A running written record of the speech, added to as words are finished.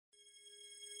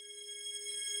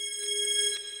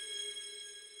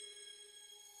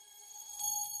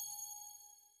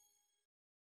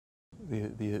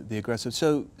the aggressive.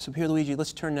 So Pierluigi,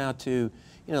 let's turn now to,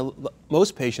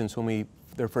 most patients when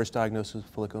their first diagnosis with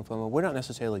follicular lymphoma, we're not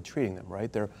necessarily treating them,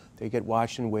 right? They get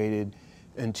watched and waited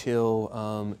until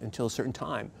a certain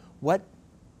time. What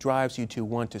drives you to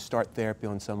want to start therapy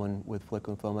on someone with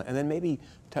follicular lymphoma? And then maybe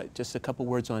just a couple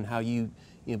words on how you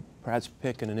perhaps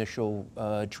pick an initial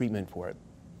treatment for it.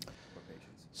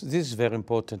 So this is a very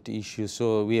important issue.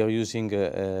 So we are using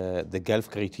the GELF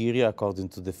criteria according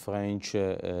to the French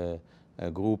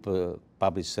group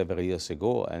published several years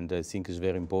ago, and I think it's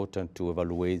very important to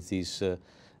evaluate this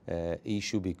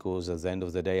issue because at the end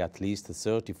of the day, at least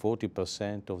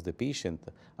 30–40% of the patients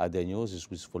are diagnosed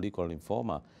with follicular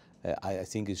lymphoma. I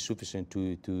think it's sufficient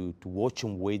to watch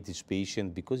and wait this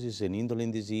patient because it's an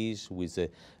indolent disease with a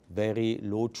very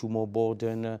low tumor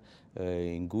burden,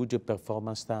 in good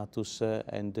performance status,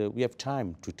 and we have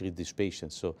time to treat this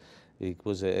patient. So it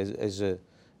was, as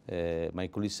my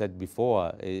colleague said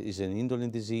before, is an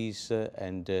indolent disease,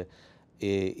 and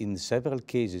in several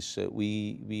cases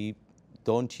we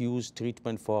don't use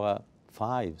treatment for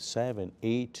 5, 7,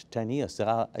 8, 10 years.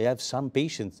 I have some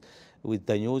patients with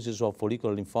diagnosis of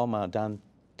follicular lymphoma done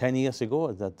 10 years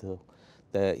ago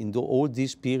that in all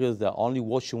these periods they only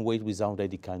watch and wait without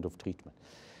any kind of treatment.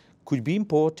 Could be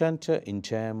important in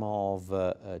terms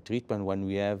of treatment when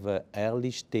we have early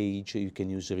stage. You can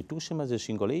use rituximab as a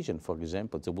single agent, for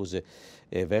example. There was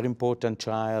a very important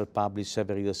trial published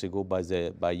several years ago by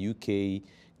UK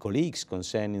colleagues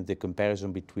concerning the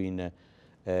comparison between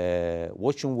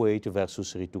watch and wait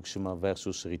versus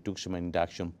rituximab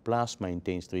induction plus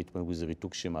maintenance treatment with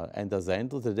rituximab. And at the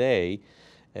end of the day,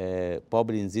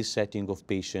 probably in this setting of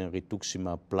patient,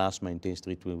 rituximab plus maintenance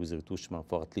treatment with rituximab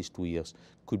for at least 2 years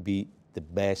could be the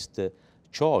best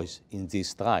choice in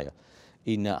this trial.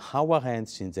 In our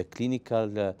hands, in the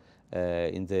clinical,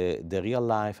 in the real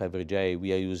life every day,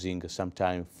 we are using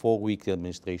sometimes 4-weekly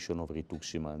administration of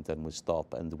rituximab, and then we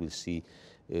stop and we'll see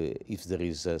if there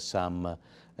is some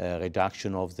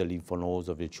reduction of the lymph nodes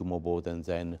of the tumor burden,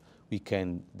 then we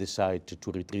can decide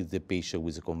to retreat the patient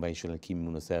with a conventional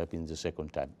chemoimmunotherapy in the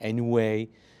second time. Anyway,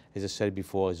 as I said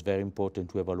before, it's very important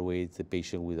to evaluate the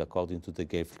patient according to the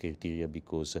GELF criteria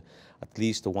because at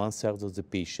least 1/3 of the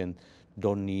patient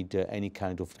don't need any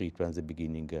kind of treatment at the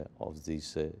beginning of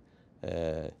this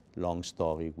long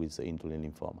story with indolent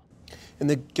lymphoma. And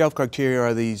the GELF criteria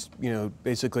are these,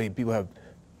 basically people have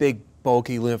big,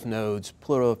 bulky lymph nodes,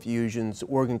 pleural effusions,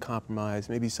 organ compromise,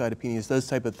 maybe cytopenias, those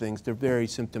type of things. They're very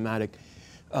symptomatic.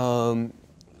 So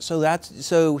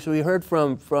we heard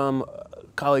from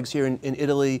colleagues here in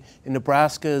Italy, in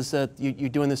Nebraska, is that you're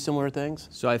doing the similar things?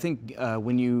 So I think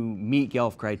when you meet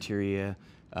GELF criteria,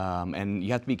 and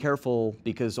you have to be careful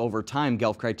because over time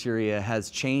GELF criteria has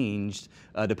changed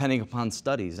depending upon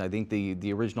studies. I think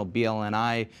the original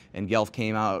BLNI and GELF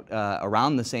came out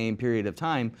around the same period of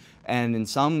time, and in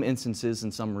some instances,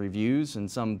 in some reviews, in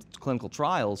some clinical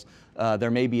trials,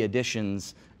 there may be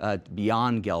additions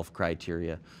beyond GELF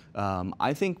criteria.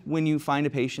 I think when you find a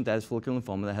patient that has follicular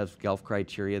lymphoma that has GELF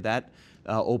criteria, that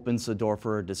opens the door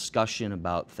for a discussion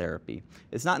about therapy.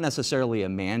 It's not necessarily a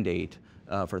mandate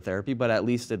for therapy, but at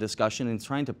least a discussion and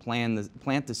trying to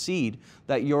plant the seed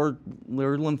that your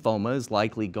lymphoma is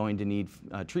likely going to need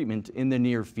treatment in the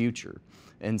near future.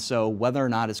 And so whether or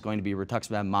not it's going to be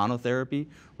rituximab monotherapy,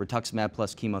 rituximab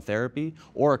plus chemotherapy,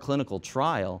 or a clinical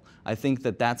trial, I think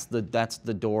that's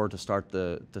the door to start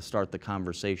the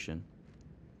conversation.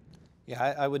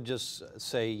 Yeah, I would just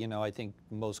say, I think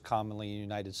most commonly in the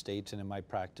United States and in my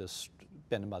practice,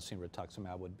 bendamustine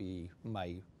rituximab would be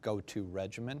my go-to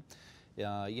regimen.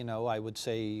 I would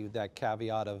say that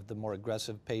caveat of the more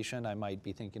aggressive patient, I might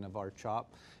be thinking of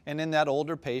R-CHOP. And in that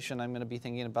older patient, I'm going to be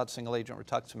thinking about single-agent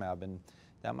rituximab, and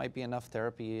that might be enough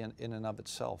therapy in and of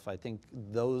itself. I think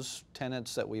those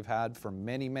tenets that we've had for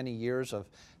many, many years of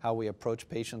how we approach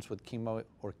patients with chemo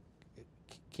or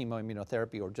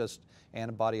chemoimmunotherapy or just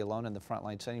antibody alone in the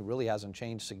frontline setting really hasn't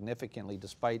changed significantly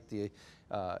despite the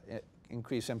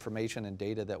increased information and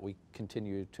data that we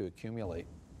continue to accumulate.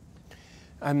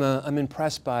 I'm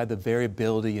impressed by the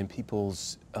variability in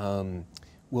people's,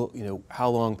 how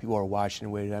long people are watching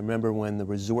and waiting. I remember when the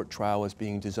RESORT trial was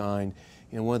being designed,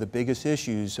 one of the biggest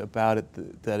issues about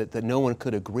it that no one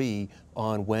could agree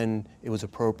on when it was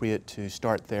appropriate to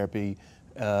start therapy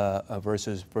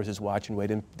versus watch and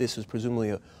wait. And this was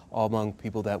presumably all among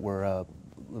people that were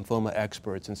lymphoma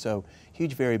experts. And so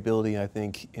huge variability, I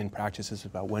think, in practices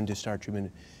about when to start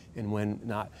treatment and when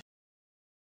not.